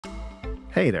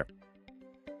Hey there.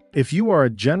 If you are a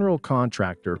general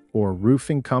contractor or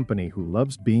roofing company who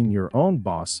loves being your own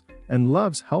boss and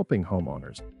loves helping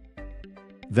homeowners,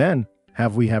 then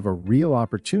we have a real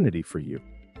opportunity for you.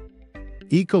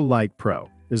 ECOLIGHT PRO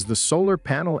is the solar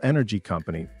panel energy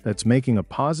company that's making a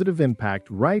positive impact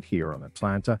right here on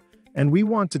Atlanta, and we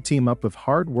want to team up with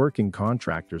hard-working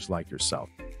contractors like yourself.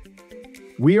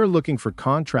 We are looking for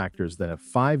contractors that have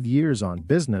 5 years on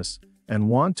business and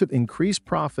want to increase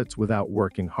profits without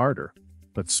working harder,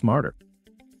 but smarter.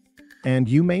 And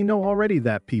you may know already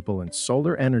that people in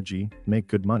solar energy make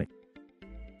good money.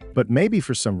 But maybe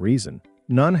for some reason,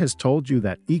 none has told you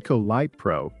that ECOLIGHT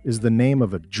PRO is the name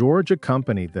of a Georgia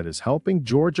company that is helping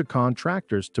Georgia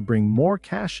contractors to bring more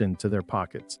cash into their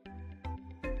pockets.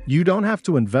 You don't have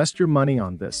to invest your money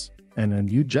on this,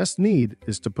 and you just need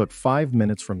is to put 5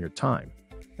 minutes from your time,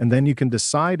 and then you can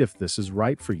decide if this is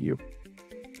right for you.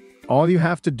 All you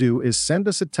have to do is send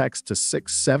us a text to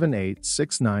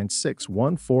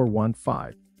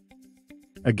 678-696-1415.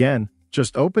 Again,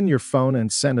 just open your phone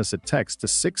and send us a text to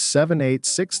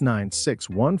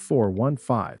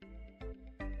 678-696-1415.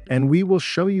 And we will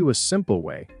show you a simple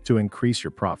way to increase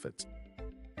your profits.